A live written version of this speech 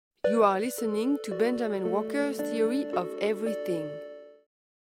You are listening to Benjamin Walker's Theory of Everything.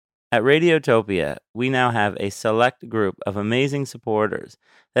 At Radiotopia, we now have a select group of amazing supporters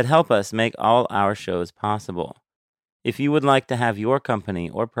that help us make all our shows possible. If you would like to have your company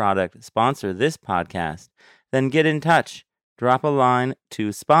or product sponsor this podcast, then get in touch. Drop a line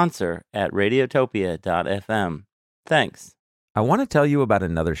to sponsor@radiotopia.fm. Thanks. I want to tell you about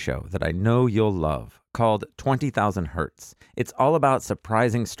another show that I know you'll love called 20,000 Hertz. It's all about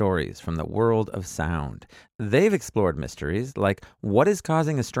surprising stories from the world of sound. They've explored mysteries like what is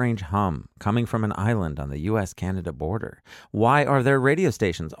causing a strange hum coming from an island on the US-Canada border? Why are there radio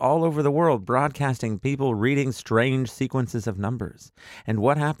stations all over the world broadcasting people reading strange sequences of numbers? And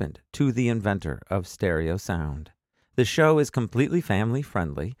what happened to the inventor of stereo sound? The show is completely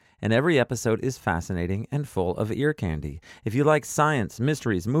family-friendly, and every episode is fascinating and full of ear candy. If you like science,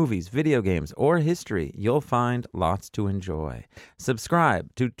 mysteries, movies, video games, or history, you'll find lots to enjoy.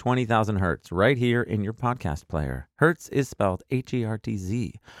 Subscribe to 20,000 Hertz right here in your podcast player. Hertz is spelled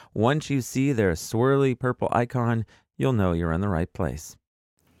Hertz. Once you see their swirly purple icon, you'll know you're in the right place.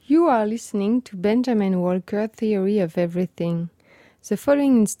 You are listening to Benjamin Walker Theory of Everything. The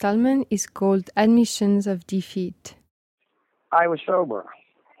following installment is called Admissions of Defeat. I was sober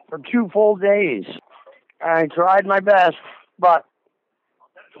for 2 full days. I tried my best, but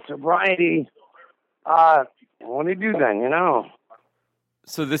sobriety, what do you do then, you know?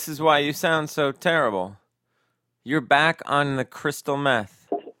 So this is why you sound so terrible. You're back on the crystal meth.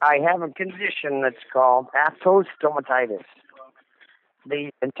 I have a condition that's called aphthostomatitis. The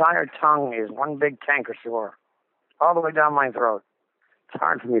entire tongue is one big canker sore, all the way down my throat. It's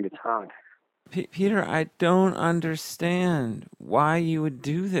hard for me to talk. Peter, I don't understand why you would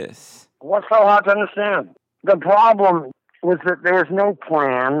do this. What's so hard to understand? The problem was that there was no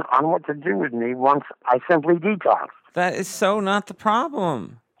plan on what to do with me once I simply detoxed. That is so not the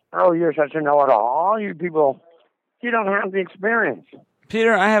problem. Oh, you're such a know-it-all. You people, you don't have the experience.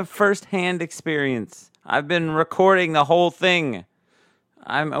 Peter, I have first-hand experience. I've been recording the whole thing.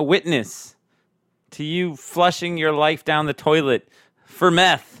 I'm a witness to you flushing your life down the toilet for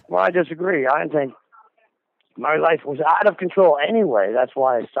meth. Well, I disagree. I think my life was out of control anyway. That's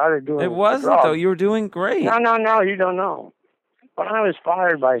why I started doing It wasn't, though. You were doing great. No, you don't know. When I was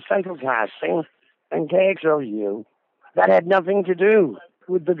fired by Central Casting and KXOU, that had nothing to do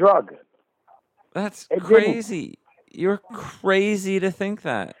with the drug. That's It crazy. You're crazy to think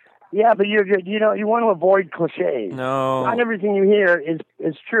that. Yeah, but you want to avoid cliches. No. Not everything you hear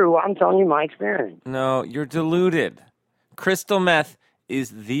is true. I'm telling you my experience. No, you're deluded. Crystal meth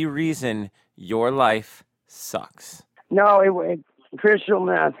is the reason your life sucks. No, crystal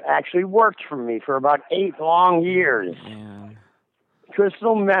meth actually worked for me for about 8 long years. Man.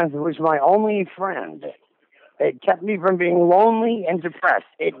 Crystal meth was my only friend. It kept me from being lonely and depressed.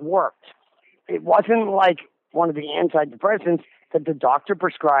 It worked. It wasn't like one of the antidepressants that the doctor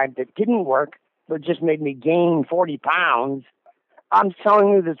prescribed that didn't work, but just made me gain 40 pounds. I'm telling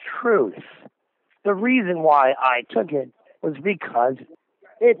you the truth. The reason why I took it was because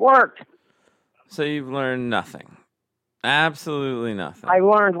it worked. So you've learned nothing. Absolutely nothing. I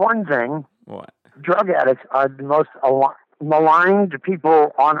learned one thing. What? Drug addicts are the most maligned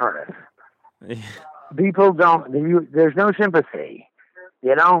people on earth. People there's no sympathy.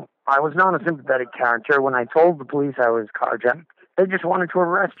 You know, I was not a sympathetic character. When I told the police I was carjacked, they just wanted to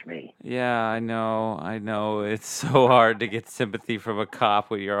arrest me. Yeah, I know. It's so hard to get sympathy from a cop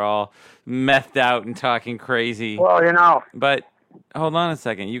when you're all methed out and talking crazy. Well, you know. But hold on a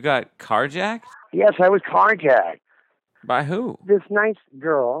second. You got carjacked? Yes, I was carjacked. By who? This nice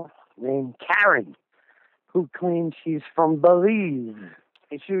girl named Karen, who claims she's from Belize.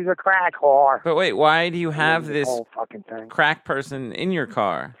 She was a crack whore. But wait, why do you have this whole fucking thing. crack person in your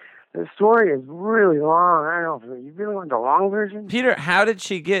car? The story is really long. I don't know if you really want the long version. Peter, how did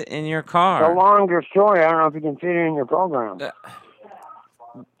she get in your car? The longer story. I don't know if you can fit it in your program.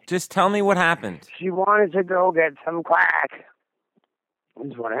 Just tell me what happened. She wanted to go get some crack.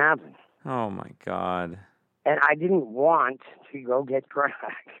 This is what happened. Oh, my God. And I didn't want to go get crack.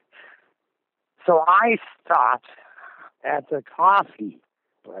 So I stopped at the coffee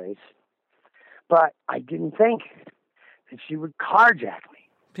place, but I didn't think that she would carjack me.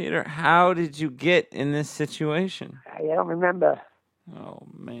 Peter, how did you get in this situation? I don't remember. Oh,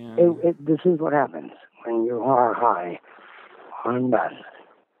 man. This is what happens when you are high on meth.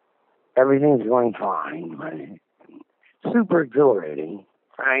 Everything's going fine, right? Super exhilarating,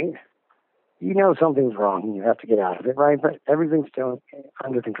 right? You know something's wrong and you have to get out of it, right? But everything's still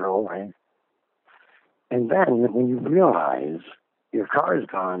under control, right? And then when you realize your car is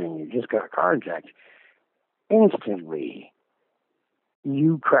gone and you just got carjacked, instantly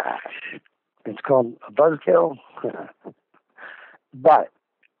you crash. It's called a buzzkill, but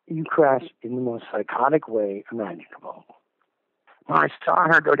you crash in the most psychotic way imaginable. When I saw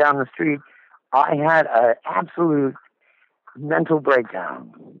her go down the street, I had an absolute mental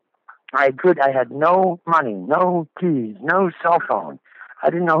breakdown. I had no money, no keys, no cell phone. I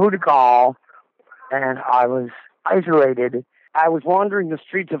didn't know who to call, and I was isolated. I was wandering the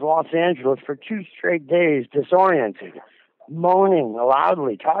streets of Los Angeles for 2 straight days, disoriented, moaning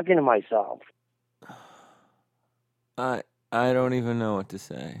loudly, talking to myself. I don't even know what to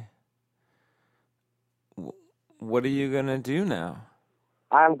say. What are you going to do now?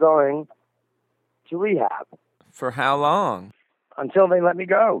 I'm going to rehab. For how long? Until they let me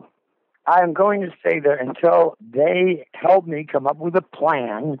go. I am going to stay there until they help me come up with a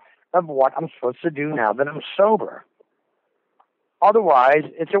plan of what I'm supposed to do now that I'm sober. Otherwise,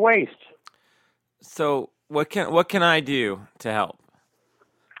 it's a waste. So what can I do to help?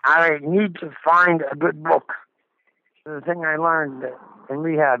 I need to find a good book. The thing I learned in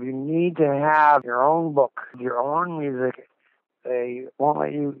rehab, you need to have your own book, your own music. They won't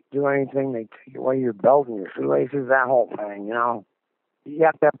let you do anything. They take away your belt and your shoelaces, that whole thing, you know. You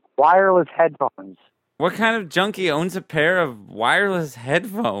have to have wireless headphones. What kind of junkie owns a pair of wireless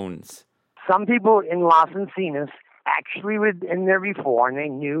headphones? Some people in Los Encinas actually were in there before, and they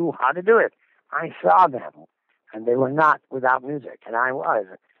knew how to do it. I saw them, and they were not without music, and I was,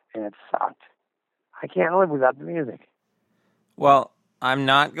 and it sucked. I can't live without the music. Well, I'm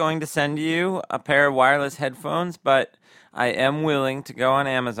not going to send you a pair of wireless headphones, but I am willing to go on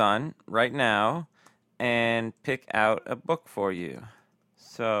Amazon right now and pick out a book for you.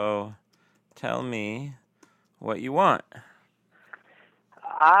 So tell me what you want.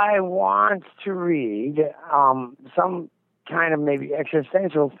 I want to read some kind of maybe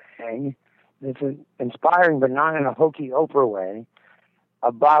existential thing that's inspiring, but not in a hokey Oprah way,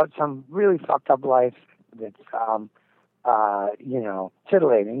 about some really fucked up life that's,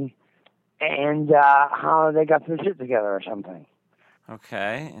 titillating, and how they got their shit together or something.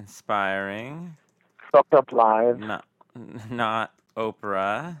 Okay, inspiring. Fucked up lives. Not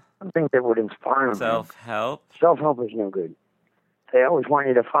Oprah. Something that would inspire me. Self-help. Self-help is no good. They always want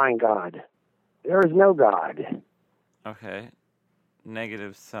you to find God. There is no God. Okay.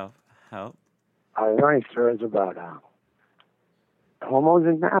 Negative self-help. I was writing stories about homos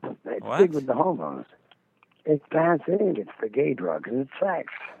and meth. It's What? big with the homos. It's bad thing. It's the gay drug, and it's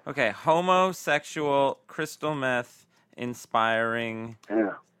sex. Okay, homosexual, crystal meth, inspiring,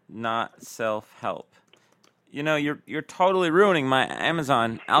 Yeah. not self-help. You know, you're totally ruining my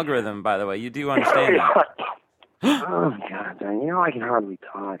Amazon algorithm, by the way. You do understand that. Oh, God, man. You know, I can hardly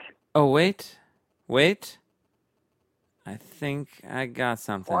talk. Oh, wait. I think I got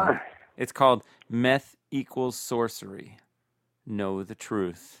something. What? It's called Meth Equals Sorcery. Know the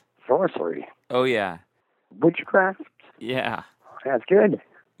truth. Sorcery. Oh, yeah. Witchcraft. Yeah. That's good.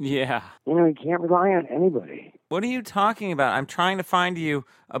 Yeah. You know, you can't rely on anybody. What are you talking about? I'm trying to find you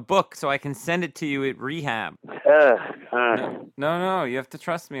a book so I can send it to you at rehab. No, you have to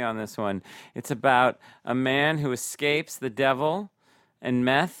trust me on this one. It's about a man who escapes the devil and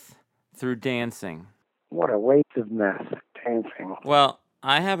meth through dancing. What a waste of meth. Dancing. Well,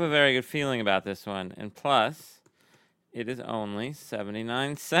 I have a very good feeling about this one, and plus, it is only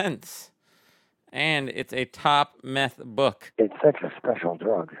 79 cents. And it's a top meth book. It's such a special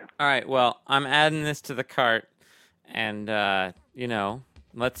drug. All right, well, I'm adding this to the cart, and,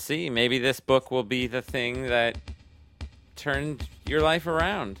 let's see. Maybe this book will be the thing that turned your life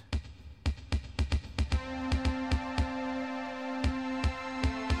around.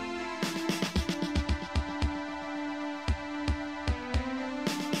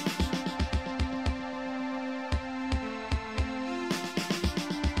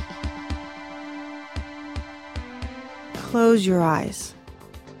 Close your eyes.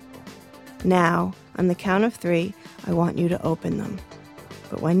 Now, on the count of 3, I want you to open them.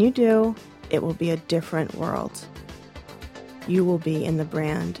 But when you do, it will be a different world. You will be in the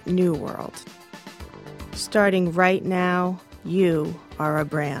brand new world. Starting right now, you are a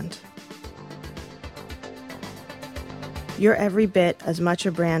brand. You're every bit as much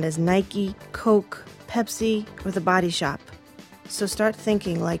a brand as Nike, Coke, Pepsi, or The Body Shop. So start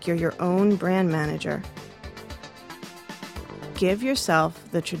thinking like you're your own brand manager. Give yourself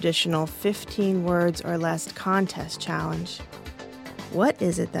the traditional 15 words or less contest challenge. What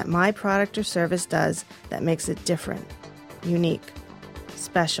is it that my product or service does that makes it different, unique,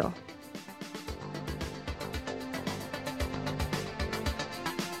 special?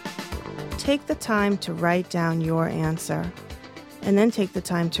 Take the time to write down your answer, and then take the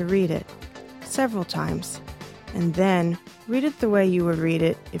time to read it several times, and then Read it the way you would read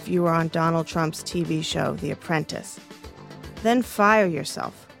it if you were on Donald Trump's TV show, The Apprentice. Then fire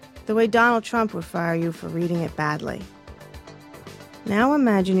yourself, the way Donald Trump would fire you for reading it badly. Now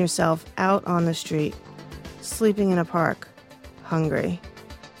imagine yourself out on the street, sleeping in a park, hungry.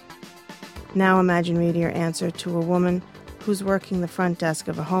 Now imagine reading your answer to a woman who's working the front desk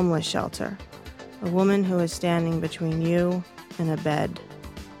of a homeless shelter, a woman who is standing between you and a bed.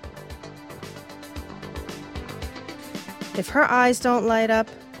 If her eyes don't light up,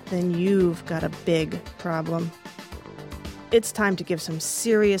 then you've got a big problem. It's time to give some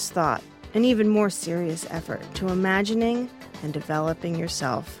serious thought and even more serious effort to imagining and developing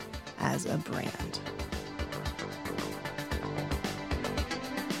yourself as a brand.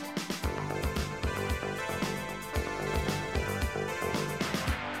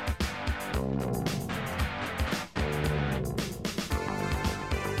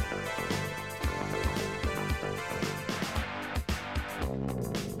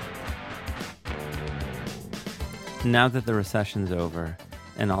 Now that the recession's over,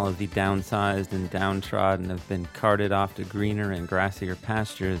 and all of the downsized and downtrodden have been carted off to greener and grassier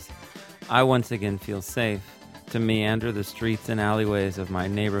pastures, I once again feel safe to meander the streets and alleyways of my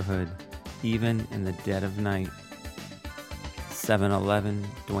neighborhood, even in the dead of night. 7-Eleven,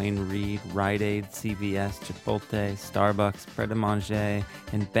 Duane Reade, Rite Aid, CVS, Chipotle, Starbucks, Pret a Manger,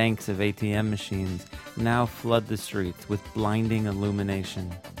 and banks of ATM machines now flood the streets with blinding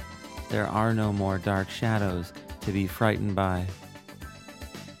illumination. There are no more dark shadows to be frightened by.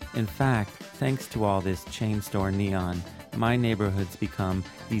 In fact, thanks to all this chain store neon, my neighborhood's become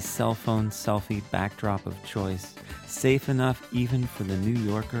the cell phone selfie backdrop of choice, safe enough even for the New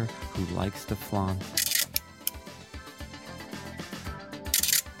Yorker who likes to flaunt.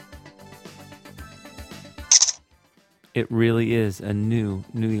 It really is a new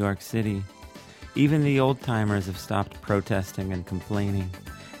New York City. Even the old-timers have stopped protesting and complaining.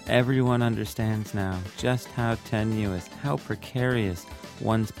 Everyone understands now just how tenuous, how precarious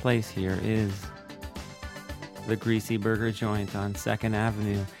one's place here is. The Greasy Burger joint on 2nd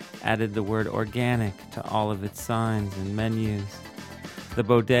Avenue added the word organic to all of its signs and menus. The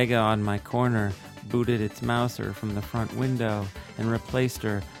bodega on my corner booted its mouser from the front window and replaced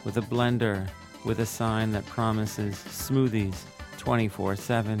her with a blender with a sign that promises smoothies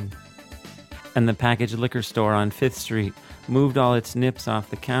 24/7. And the packaged liquor store on 5th Street moved all its nips off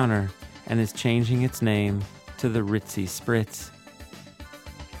the counter and is changing its name to the Ritzy Spritz.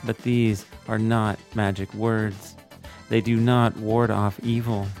 But these are not magic words. They do not ward off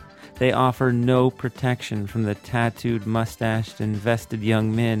evil. They offer no protection from the tattooed, mustached, and vested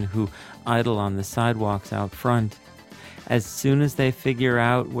young men who idle on the sidewalks out front. As soon as they figure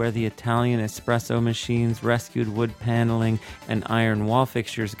out where the Italian espresso machines, rescued wood paneling, and iron wall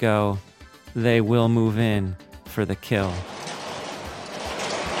fixtures go, they will move in for the kill.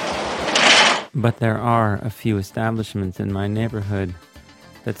 But there are a few establishments in my neighborhood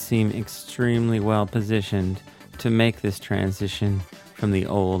that seem extremely well positioned to make this transition from the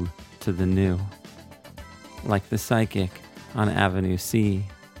old to the new. Like the Psychic on Avenue C.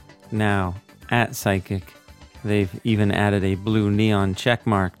 Now, at Psychic, they've even added a blue neon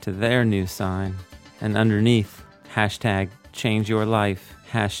checkmark to their new sign. And underneath, hashtag change your life,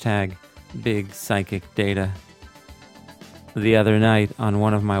 hashtag big psychic data. The other night, on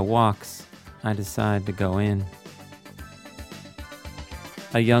one of my walks, I decide to go in.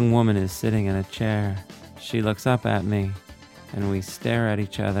 A young woman is sitting in a chair. She looks up at me, and we stare at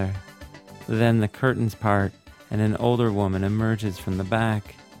each other. Then the curtains part, and an older woman emerges from the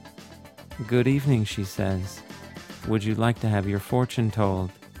back. "Good evening," she says. "Would you like to have your fortune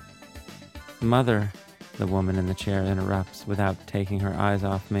told?" "Mother," the woman in the chair interrupts without taking her eyes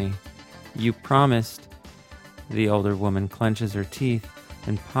off me. "You promised." The older woman clenches her teeth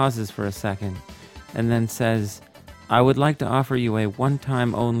and pauses for a second, and then says, "I would like to offer you a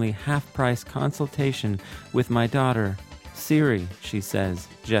one-time only half-price consultation with my daughter, Siri," she says,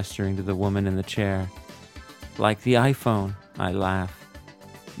 gesturing to the woman in the chair. "Like the iPhone," I laugh.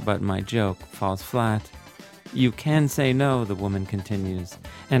 But my joke falls flat. "You can say no," the woman continues,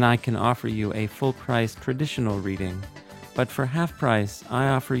 "and I can offer you a full-price traditional reading. But for half price, I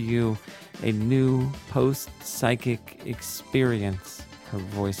offer you a new post-psychic experience." Her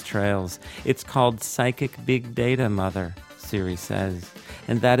voice trails. "It's called Psychic Big Data, Mother," Siri says.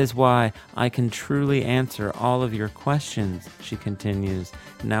 "And that is why I can truly answer all of your questions," she continues,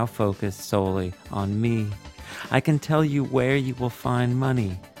 now focused solely on me. "I can tell you where you will find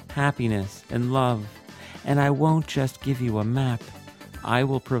money, happiness, and love. And I won't just give you a map. I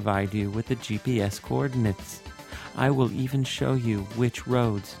will provide you with the GPS coordinates. I will even show you which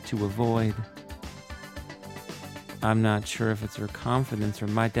roads to avoid." I'm not sure if it's her confidence or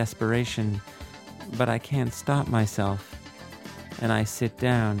my desperation, but I can't stop myself, and I sit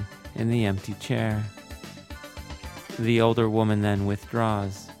down in the empty chair. The older woman then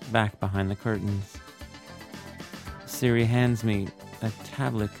withdraws back behind the curtains. Siri hands me a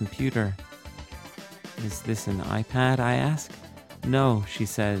tablet computer. Is this an iPad, I ask? No, she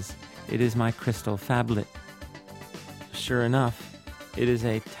says, it is my crystal phablet. Sure enough, it is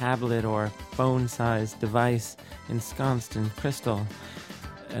a tablet or phone-sized device ensconced in crystal,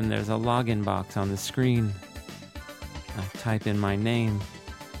 and there's a login box on the screen. I type in my name.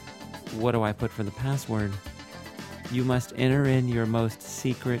 What do I put for the password? You must enter in your most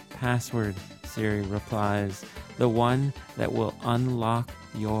secret password, Siri replies, the one that will unlock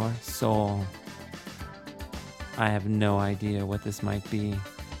your soul. I have no idea what this might be,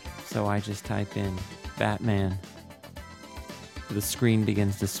 so I just type in Batman. The screen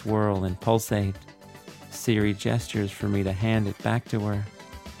begins to swirl and pulsate. Siri gestures for me to hand it back to her.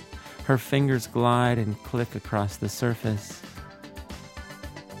 Her fingers glide and click across the surface.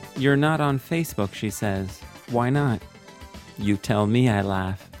 You're not on Facebook, she says. Why not? You tell me, I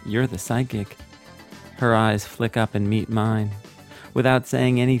laugh. You're the psychic. Her eyes flick up and meet mine. Without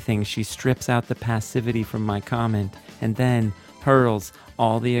saying anything, she strips out the passivity from my comment and then hurls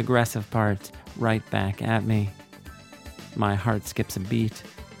all the aggressive parts right back at me. My heart skips a beat.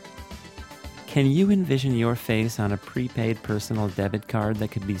 Can you envision your face on a prepaid personal debit card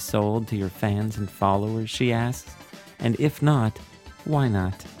that could be sold to your fans and followers, she asks? And if not, why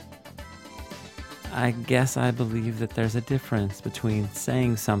not? I guess I believe that there's a difference between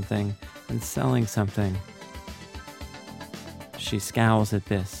saying something and selling something. She scowls at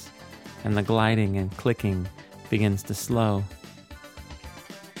this, and the gliding and clicking begins to slow.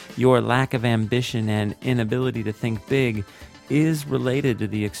 Your lack of ambition and inability to think big is related to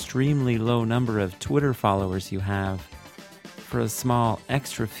the extremely low number of Twitter followers you have. For a small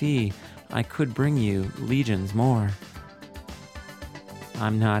extra fee, I could bring you legions more.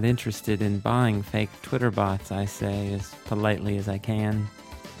 I'm not interested in buying fake Twitter bots, I say as politely as I can.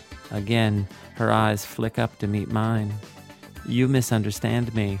 Again, her eyes flick up to meet mine. You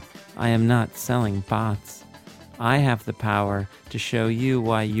misunderstand me. I am not selling bots. I have the power to show you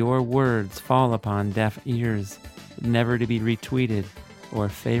why your words fall upon deaf ears, never to be retweeted or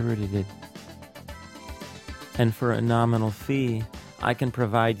favorited. And for a nominal fee, I can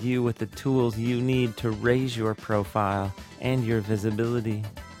provide you with the tools you need to raise your profile and your visibility.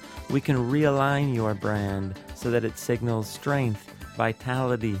 We can realign your brand so that it signals strength,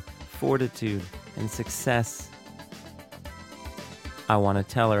 vitality, fortitude, and success. I want to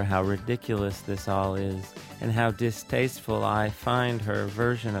tell her how ridiculous this all is and how distasteful I find her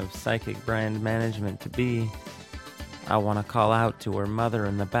version of psychic brand management to be. I want to call out to her mother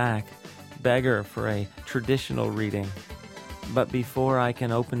in the back, beg her for a traditional reading. But before I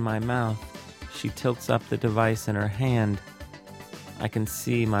can open my mouth, she tilts up the device in her hand. I can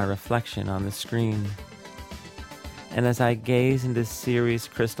see my reflection on the screen. And as I gaze into Siri's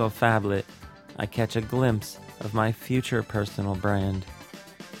crystal phablet, I catch a glimpse of my future personal brand.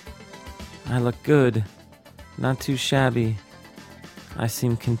 I look good, not too shabby. I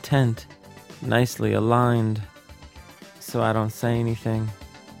seem content, nicely aligned. So I don't say anything.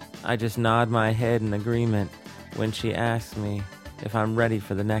 I just nod my head in agreement when she asks me if I'm ready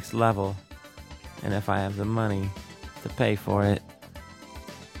for the next level and if I have the money to pay for it.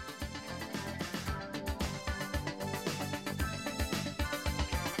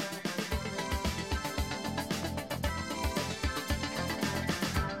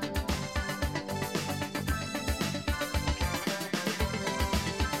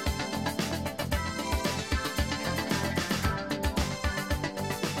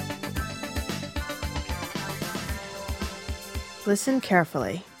 Listen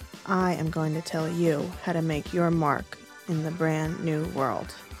carefully. I am going to tell you how to make your mark in the brand new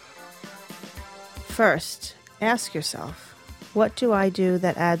world. First, ask yourself, what do I do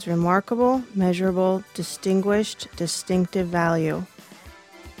that adds remarkable, measurable, distinguished, distinctive value?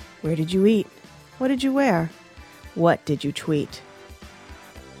 Where did you eat? What did you wear? What did you tweet?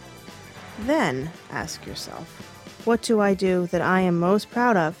 Then ask yourself, what do I do that I am most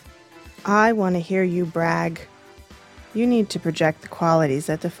proud of? I want to hear you brag. You need to project the qualities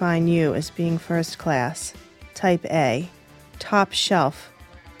that define you as being first class, type A, top shelf,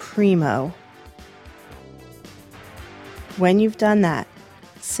 primo. When you've done that,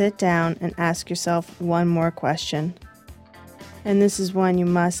 sit down and ask yourself one more question. And this is one you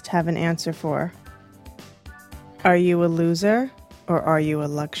must have an answer for. Are you a loser or are you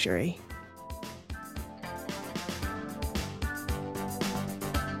a luxury?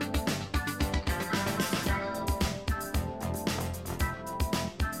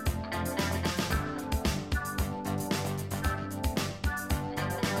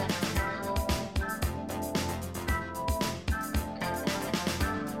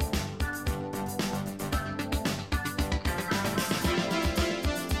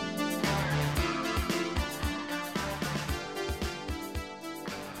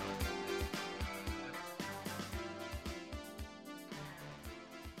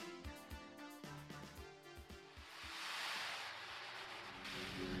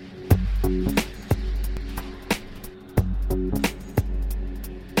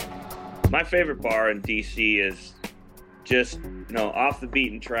 my favorite bar in DC is just, off the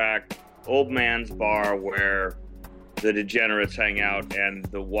beaten track, old man's bar where the degenerates hang out and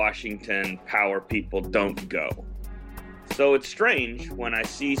the Washington power people don't go. So it's strange when I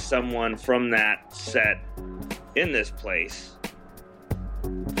see someone from that set in this place.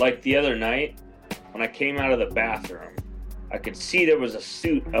 Like the other night, when I came out of the bathroom, I could see there was a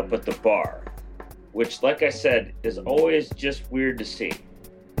suit up at the bar, which, like I said, is always just weird to see.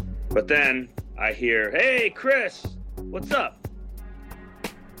 But then I hear, "Hey, Chris, what's up?"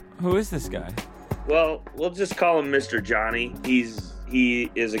 Who is this guy? Well, we'll just call him Mr. Johnny. He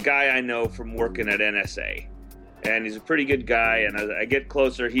is a guy I know from working at NSA. And he's a pretty good guy, and as I get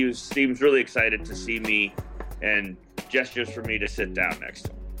closer, he seems really excited to see me and gestures for me to sit down next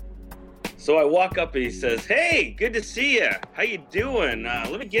to him. So I walk up and he says, "Hey, good to see you. How you doing?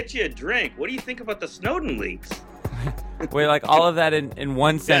 Let me get you a drink. What do you think about the Snowden leaks?" Wait, like all of that in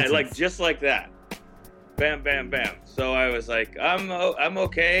one sentence? Yeah, like just like that. Bam, bam, bam. So I was like, I'm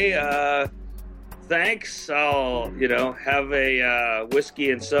okay. Thanks. I'll, have a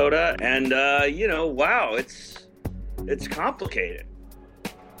whiskey and soda. And, wow, it's complicated.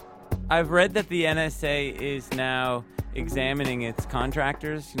 I've read that the NSA is now examining its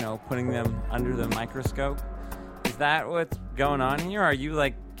contractors, putting them under the microscope. Is that what's going on here? Are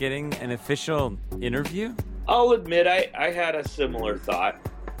you, getting an official interview? I'll admit I had a similar thought.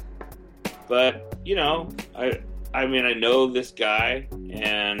 But, I know this guy,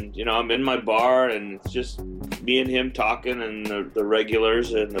 and, I'm in my bar, and it's just me and him talking and the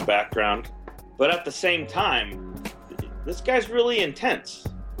regulars in the background. But at the same time, this guy's really intense.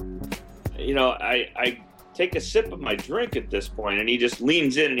 I take a sip of my drink at this point, and he just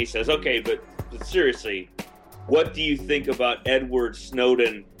leans in and he says, "Okay, but seriously, what do you think about Edward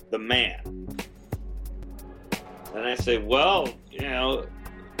Snowden, the man?" And I say, "Well,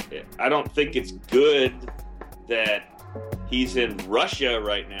 I don't think it's good that he's in Russia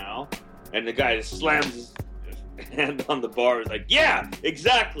right now." And the guy just slams his hand on the bar. He's like, "Yeah,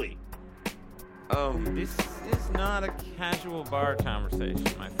 exactly." This is not a casual bar conversation,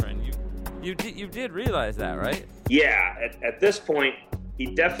 my friend. You did realize that, right? Yeah, at this point, he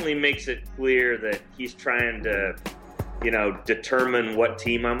definitely makes it clear that he's trying to, determine what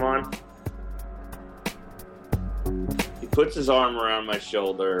team I'm on. He puts his arm around my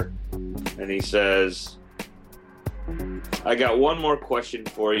shoulder and he says, "I got one more question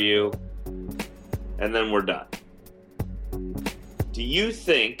for you, and then we're done. Do you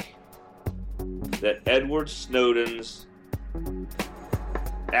think that Edward Snowden's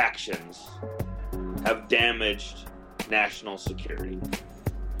actions have damaged national security?"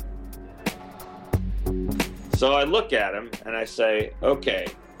 So I look at him and I say, "Okay,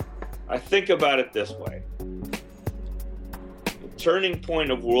 I think about it this way. The turning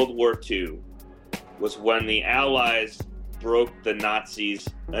point of World War II was when the Allies broke the Nazis'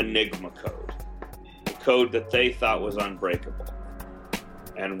 Enigma code, the code that they thought was unbreakable.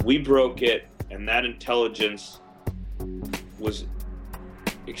 And we broke it, and that intelligence was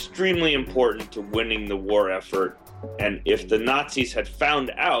extremely important to winning the war effort. And if the Nazis had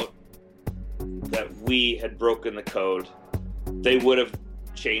found out that we had broken the code, they would have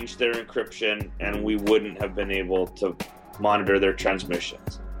changed their encryption, and we wouldn't have been able to monitor their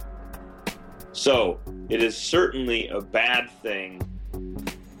transmissions. So it is certainly a bad thing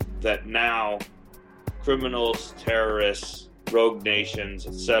that now criminals, terrorists, rogue nations,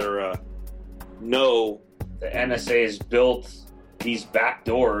 etc., know the NSA has built these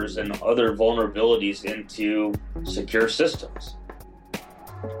backdoors and other vulnerabilities into secure systems."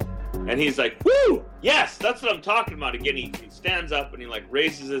 And he's like, "Woo! Yes, that's what I'm talking about." Again, he stands up and he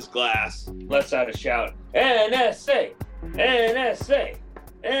raises his glass, lets out a shout, "NSA! NSA!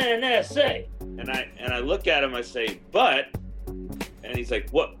 NSA!" And I look at him, I say, "But," and he's like,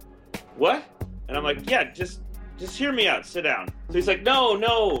 What? And I'm like, "Yeah, just hear me out, sit down." So he's like,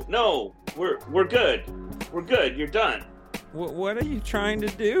 No, we're good. We're good, you're done." What are you trying to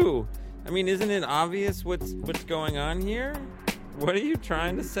do? I mean, isn't it obvious what's going on here? What are you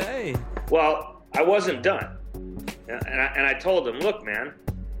trying to say? Well, I wasn't done. And I told him, "Look, man,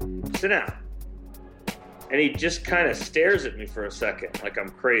 sit down." And he just kind of stares at me for a second like I'm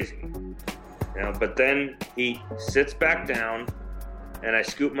crazy. But then he sits back down, and I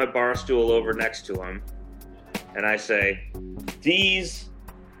scoop my bar stool over next to him, and I say, "These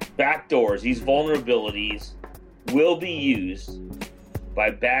backdoors, these vulnerabilities will be used by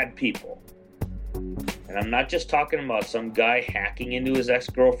bad people. And I'm not just talking about some guy hacking into his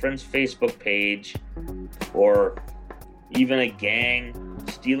ex-girlfriend's Facebook page, or even a gang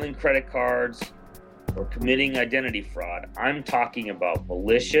stealing credit cards or committing identity fraud. I'm talking about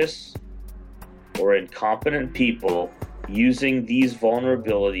malicious, or incompetent people using these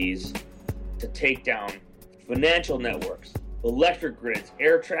vulnerabilities to take down financial networks, electric grids,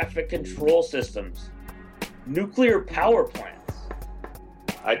 air traffic control systems, nuclear power plants.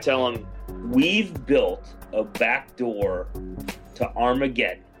 I tell them, we've built a backdoor to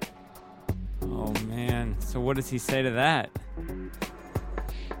Armageddon. Oh, man. So what does he say to that?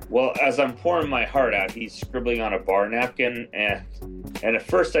 Well, as I'm pouring my heart out, he's scribbling on a bar napkin, and at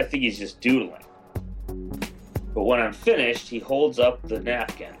first I think he's just doodling. But when I'm finished, he holds up the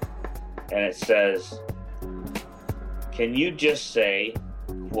napkin, and it says, "Can you just say,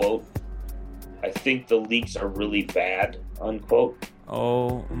 quote, I think the leaks are really bad, unquote?"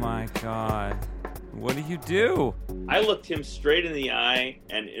 Oh, my God. What do you do? I looked him straight in the eye,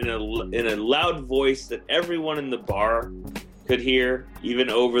 and in a loud voice that everyone in the bar could hear, even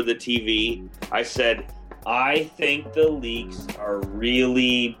over the TV, I said, "I think the leaks are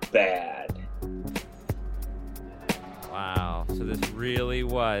really bad." Wow. So this really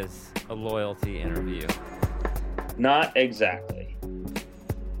was a loyalty interview. Not exactly.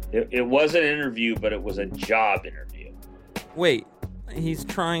 It was an interview, but it was a job interview. Wait, he's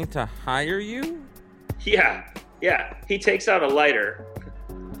trying to hire you? Yeah. He takes out a lighter,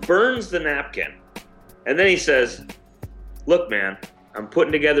 burns the napkin, and then he says, "Look, man, I'm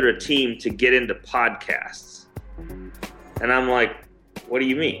putting together a team to get into podcasts." And I'm like, "What do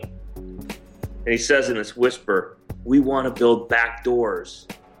you mean?" And he says in this whisper, "We want to build back doors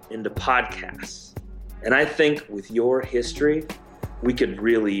into podcasts. And I think with your history, we could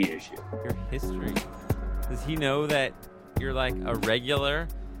really use you." Your history? Does he know that you're like a regular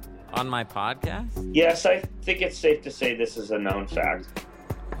on my podcast? Yes, I think it's safe to say this is a known fact.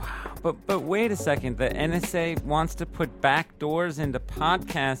 Wow. But wait a second. The NSA wants to put back doors into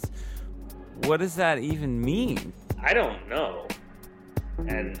podcasts. What does that even mean? I don't know.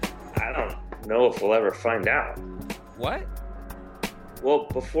 And I don't know if we'll ever find out. What? Well,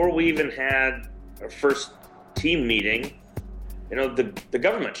 before we even had our first team meeting, the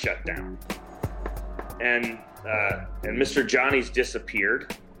government shut down. And Mr. Johnny's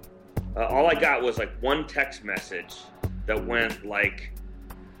disappeared. All I got was like one text message that went like,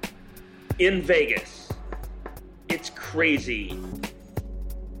 "In Vegas, it's crazy.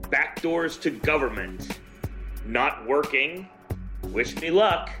 Backdoors to government. Not working. Wish me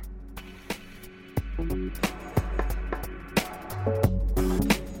luck."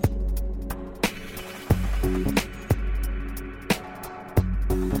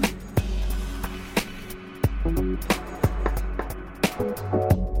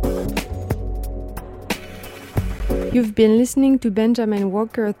 You've been listening to Benjamin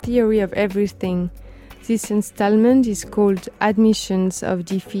Walker Theory of Everything. This installment is called Admissions of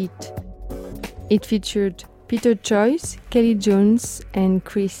Defeat. It featured Peter Choice, Kelly Jones, and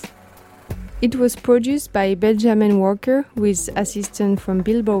Chris. It was produced by Benjamin Walker with assistance from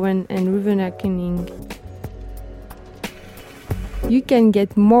Bill Bowen and Ruvena Koenig. You can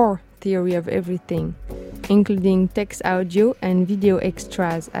get more Theory of Everything, including text audio and video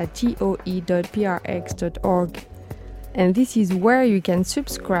extras at toe.prx.org. And this is where you can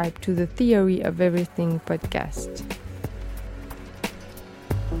subscribe to the Theory of Everything podcast.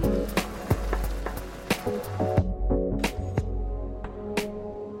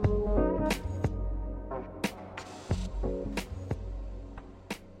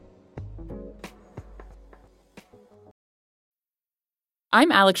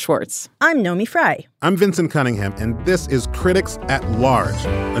 I'm Alex Schwartz. I'm Nomi Fry. I'm Vincent Cunningham, and this is Critics at Large,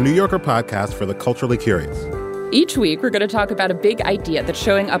 a New Yorker podcast for the culturally curious. Each week, we're going to talk about a big idea that's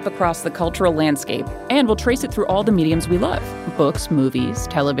showing up across the cultural landscape, and we'll trace it through all the mediums we love: books, movies,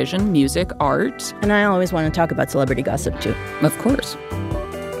 television, music, art. And I always want to talk about celebrity gossip, too. Of course.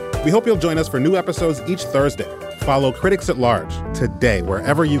 We hope you'll join us for new episodes each Thursday. Follow Critics at Large today,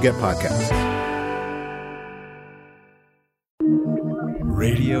 wherever you get podcasts.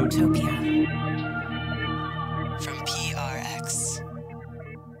 Radiotopia.